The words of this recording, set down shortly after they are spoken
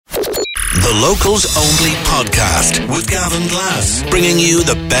The Locals Only Podcast with Gavin Glass, bringing you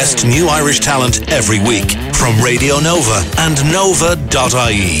the best new Irish talent every week from Radio Nova and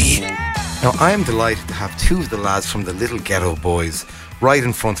nova.ie. Now, I am delighted to have two of the lads from the Little Ghetto Boys right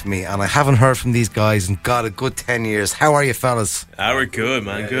in front of me, and I haven't heard from these guys in, God, a good 10 years. How are you, fellas? We're good,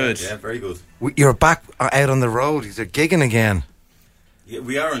 man, good. Yeah, very good. You're back out on the road. You're gigging again. Yeah,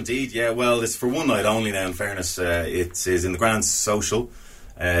 we are indeed, yeah. Well, it's for one night only now, in fairness. It is in the Grand Social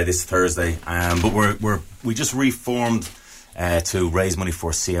this Thursday. But we just reformed to raise money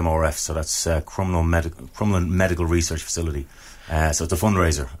for CMRF, so that's Crumlin Medical Research Facility. So it's a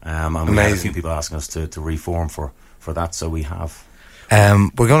fundraiser. And we had a few people asking us to reform for that, so we have.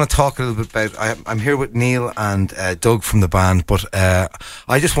 We're going to talk a little bit about... I'm here with Neil and Doug from the band, but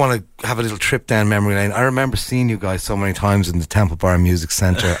I just want to have a little trip down memory lane. I remember seeing you guys so many times in the Temple Bar Music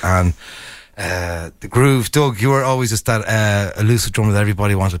Centre and the groove. Doug, you were always just that elusive drummer that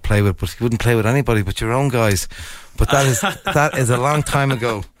everybody wanted to play with, but you wouldn't play with anybody but your own guys. But that is a long time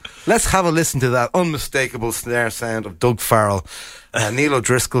ago. Let's have a listen to that unmistakable snare sound of Doug Farrell, Neil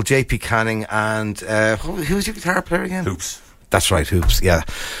O'Driscoll, JP Canning, and who was your guitar player again? Hoops. That's right, Hoops, yeah.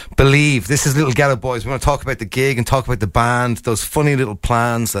 Believe. This is Little Ghetto Boys. We're going to talk about the gig and talk about the band, those funny little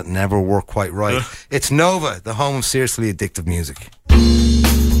plans that never work quite right. It's Nova, the home of seriously addictive music.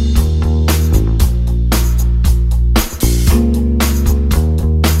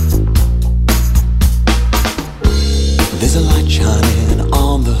 There's a light shining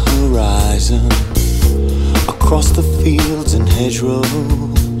on the horizon, across the fields and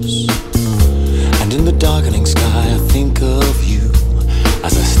hedgerows. And in the darkening sky I think of you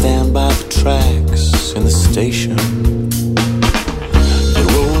as I stand by the tracks in the station. They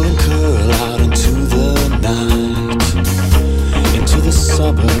roll and curl out into the night, into the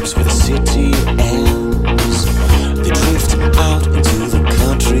suburbs where the city ends. They drift out into the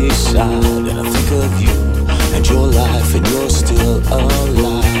countryside, and I think of you and your life, and you're still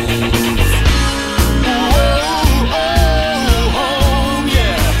alive.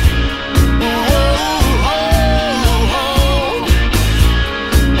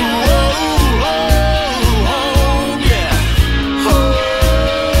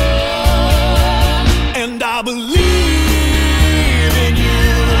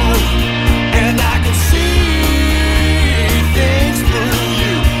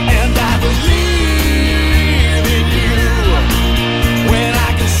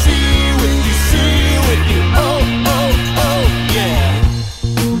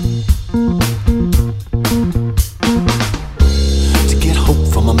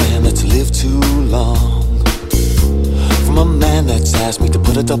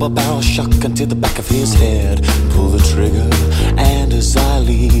 A double barrel shotgun to the back of his head, pull the trigger, and as I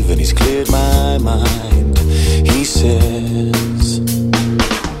leave and he's cleared my mind, he says,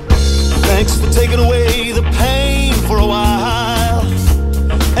 thanks for taking away the pain for a while.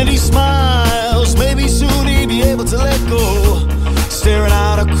 And he smiles, maybe soon he'll be able to let go, staring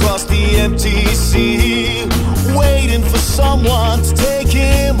out across the empty sea, waiting for someone to take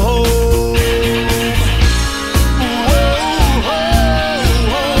him home. You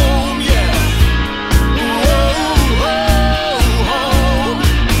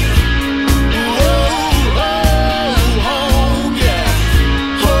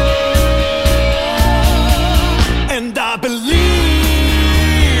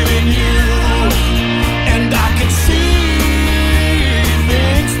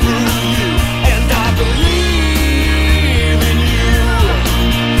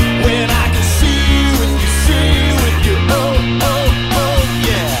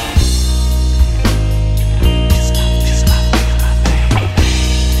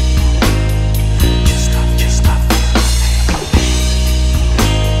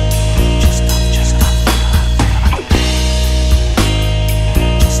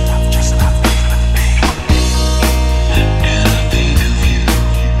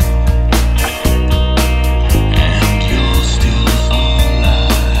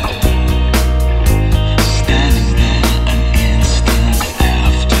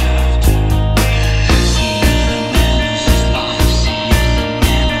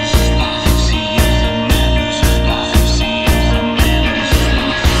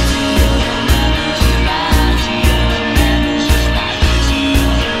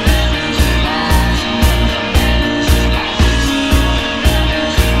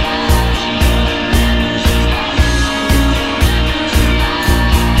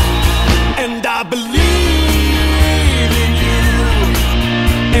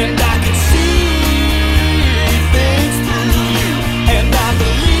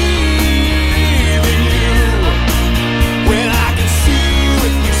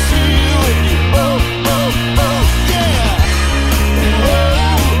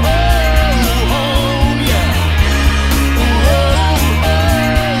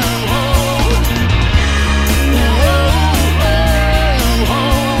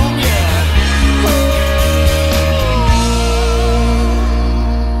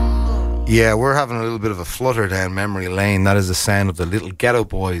Yeah, we're having a little bit of a flutter down memory lane. That is the sound of the Little Ghetto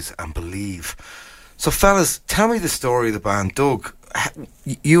Boys and Believe. So, fellas, tell me the story of the band. Doug,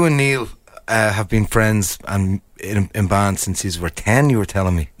 you and Neil have been friends and in bands since you were 10, you were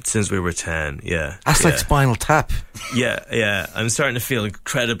telling me. Since we were 10, yeah. That's like Spinal Tap. Yeah. I'm starting to feel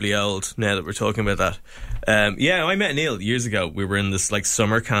incredibly old now that we're talking about that. I met Neil years ago. We were in this like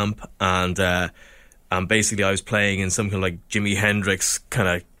summer camp, and basically I was playing in some kind of like Jimi Hendrix kind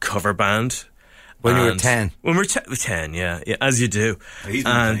of cover band. When you were 10? When we were 10, yeah, as you do. He's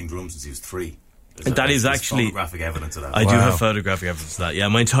been playing drums since he was 3. That is actually photographic evidence of that. I do have photographic evidence of that. Yeah,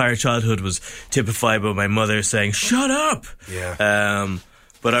 my entire childhood was typified by my mother saying "Shut up." Yeah.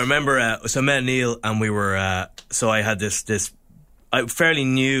 But I remember, so I met Neil, and we were. So I had this fairly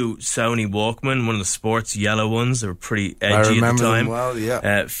new Sony Walkman, one of the sports yellow ones. They were pretty edgy at the time. Them well,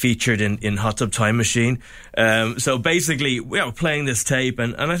 yeah. Featured in Hot Tub Time Machine. So basically, we were playing this tape,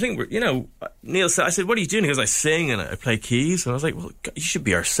 and I think Neil said, I said, "What are you doing?" He goes, "I sing and I play keys." And I was like, "Well, you should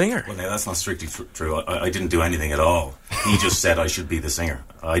be our singer." Well, now that's not strictly true. I didn't do anything at all. He just said I should be the singer.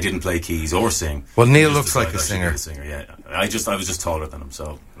 I didn't play keys or sing. Well, Neil looks like a singer. Yeah, I was just taller than him.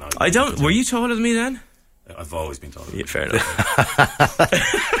 So Were you taller than me then? I've always been taller. Yeah, fair enough.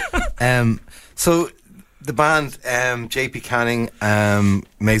 So the band, JP Canning,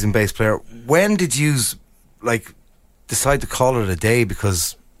 amazing bass player. When did you decide to call it a day?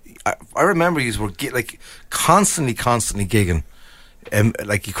 Because I remember you were constantly gigging.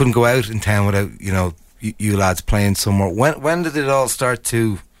 Like you couldn't go out in town without you lads playing somewhere. When did it all start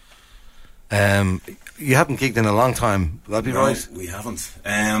to? You haven't gigged in a long time. Would that be right? We haven't.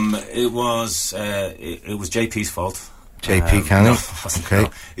 It was JP's fault. JP Canning. Okay.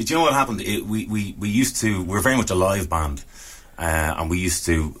 Do you know what happened? We were very much a live band, and we used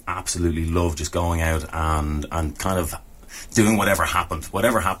to absolutely love just going out and kind of doing whatever happened.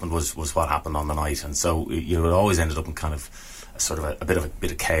 Whatever happened was what happened on the night, and so it always ended up in kind of a bit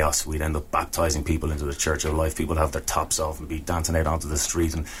of chaos. We'd end up baptising people into the Church of Life. People would have their tops off and be dancing out onto the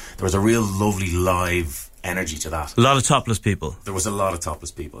street, and there was a real lovely live energy to that. A lot of topless people. There was a lot of topless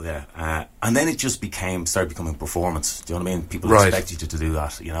people, yeah. And then it just started becoming performance. Do you know what I mean? People expect you to do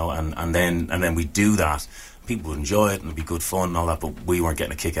that, and then we do that. People would enjoy it and it'd be good fun and all that, but we weren't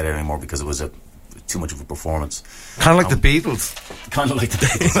getting a kick out of it anymore because it was too much of a performance. Kind of like the Beatles. Kind of like the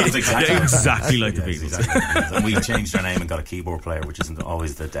Beatles. That's exactly like the Beatles. Exactly. And we changed our name and got a keyboard player, which isn't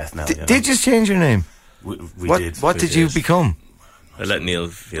always the death knell. Did you change your name? We did. What did you become? I let Neil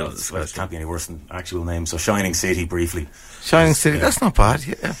feel it can't be any worse than actual name. So Shining City, briefly. Shining City, that's not bad,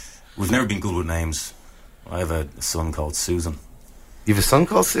 yeah. We've never been good with names. I have a son called Susan. You have a son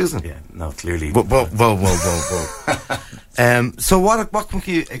called Susan? Yeah, no, clearly. Whoa. So what can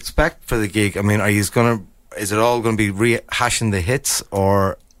you expect for the gig? I mean, is it all going to be rehashing the hits,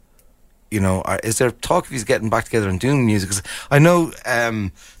 or is there talk of you getting back together and doing music? Because I know,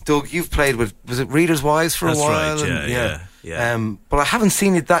 Doug, you've played with, was it Reader's Wives for a while? That's right, yeah. But I haven't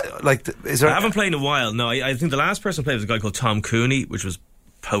seen it is there? I haven't played in a while. No, I think the last person I played was a guy called Tom Cooney, which was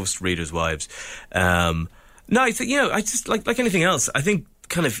post Reader's Wives. No, I think I just like anything else. I think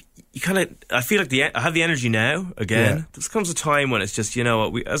I feel like I have the energy now again. Yeah. There comes a time when it's just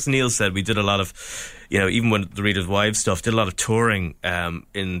as Neil said, we did a lot of even when the Reader's Wives stuff, did a lot of touring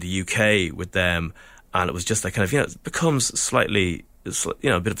in the UK with them, and it was just like it becomes slightly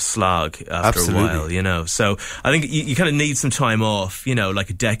a bit of a slog after Absolutely. a while, So I think you kind of need some time off, like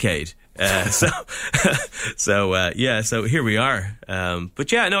a decade. So here we are.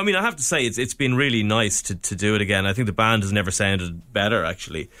 But yeah, no, I mean, I have to say it's been really nice to do it again. I think the band has never sounded better,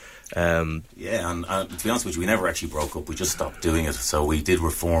 actually. And to be honest with you, we never actually broke up. We just stopped doing it. So we did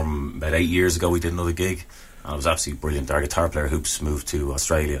reform about 8 years ago. We did another gig, and it was absolutely brilliant. Our guitar player Hoops moved to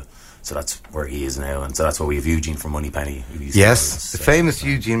Australia, so that's where he is now, and so that's why we have Eugene from Moneypenny. Yes, the famous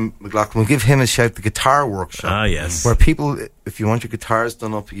Eugene McLaughlin. We'll give him a shout. The Guitar Workshop. Ah, yes. Where people, if you want your guitars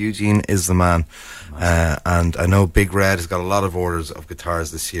done up, Eugene is the man. And I know Big Red has got a lot of orders of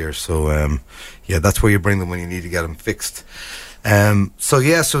guitars this year, so that's where you bring them when you need to get them fixed. So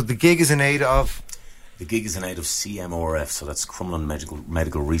the gig is in aid of? The gig is in aid of CMRF, so that's Crumlin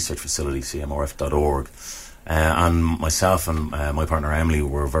Medical Research Facility, CMRF.org. And myself and my partner Emily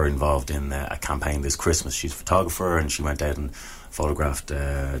were very involved in a campaign this Christmas. She's a photographer, and she went out and photographed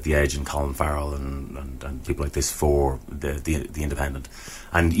The Edge and Colin Farrell and people like this for the Independent.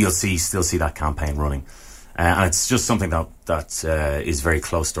 And you'll still see that campaign running. And it's just something that is very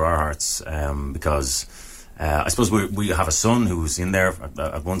close to our hearts, because I suppose we have a son who's in there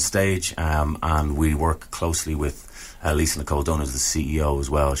at one stage, and we work closely with Lisa Nicole Dunn, who's the CEO as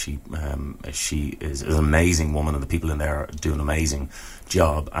well. She is an amazing woman, and the people in there do an amazing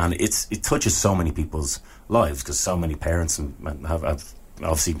job. And it touches so many people's lives, because so many parents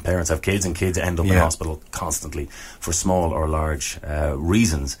obviously parents have kids, and kids end up in hospital constantly for small or large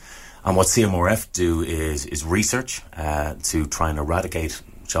reasons. And what CMRF do is research to try and eradicate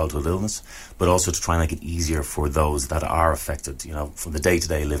childhood illness, but also to try and make it easier for those that are affected, from the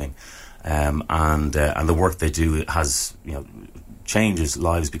day-to-day living. And the work they do has, changes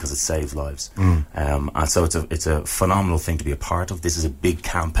lives because it saves lives. And so it's a phenomenal thing to be a part of. This is a big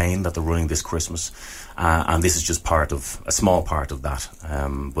campaign that they're running this Christmas, and this is just a small part of that.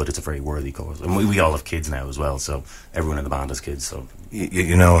 But it's a very worthy cause, and we all have kids now as well. So everyone in the band has kids. So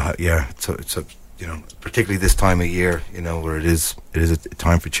it's a particularly this time of year, where it is a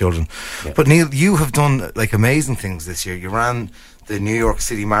time for children. Yeah. But Neil, you have done amazing things this year. You ran the New York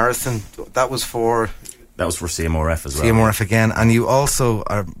City Marathon. That was for CMRF as well. CMRF again, and you also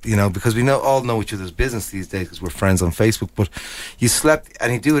are, because we all know each other's business these days because we're friends on Facebook. But you slept,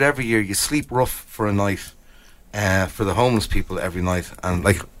 and you do it every year. You sleep rough for a night for the homeless people every night, and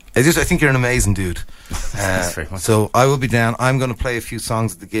I think you're an amazing dude. So I will be down. I'm going to play a few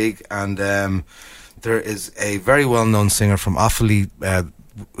songs at the gig, and there is a very well-known singer from Offaly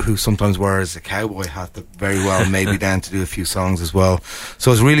who sometimes wears a cowboy hat that very well may be down to do a few songs as well.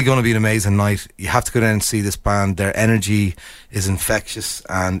 So it's really going to be an amazing night. You have to go down and see this band. Their energy is infectious,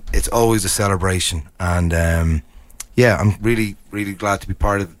 and it's always a celebration. And I'm really, really glad to be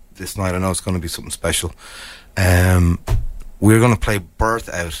part of this night. I know it's going to be something special. We're going to play Birth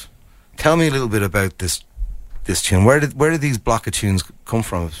Out. Tell me a little bit about this tune. Where did these block of tunes come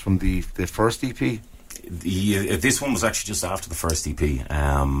from? It's from the first EP? This one was actually just after the first EP,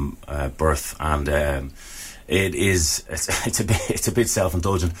 Birth, and it's a bit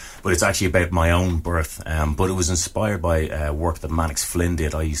self-indulgent, but it's actually about my own birth. But it was inspired by work that Mannix Flynn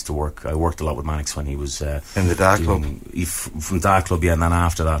did. I worked a lot with Mannix when he was in the Dark Club. From Dark Club, and then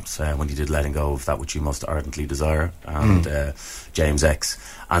after that, when he did Letting Go of That Which You Most Ardently Desire, and James X.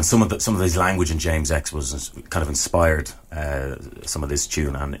 And some of his language in James X was kind of inspired some of this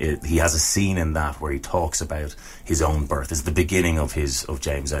tune, and he has a scene in that where he talks about his own birth. It's the beginning of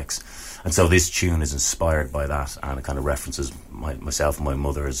James X, and so this tune is inspired by that, and it kind of references myself and my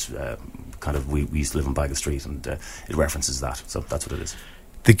mother as we used to live on Baggot Street, and it references that. So that's what it is.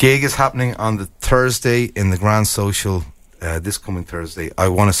 The gig is happening on the Thursday in the Grand Social. This coming Thursday. I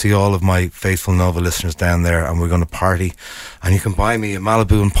want to see all of my faithful Nova listeners down there, and we're going to party, and you can buy me a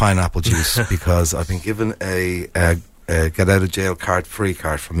Malibu and pineapple juice because I've been given a get out of jail free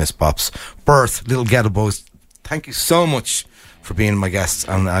card from Miss Pops. Birth, Little Ghetto Boys, thank you so much for being my guests,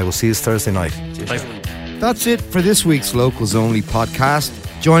 and I will see you Thursday night. That's it for this week's Locals Only podcast.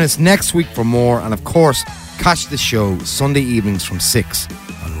 Join us next week for more, and of course catch the show Sunday evenings from 6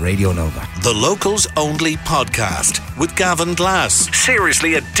 on Radio Nova. The Locals Only podcast with Gavin Glass.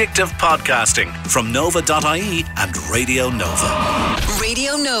 Seriously addictive podcasting from Nova.ie and Radio Nova.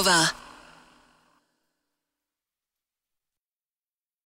 Radio Nova.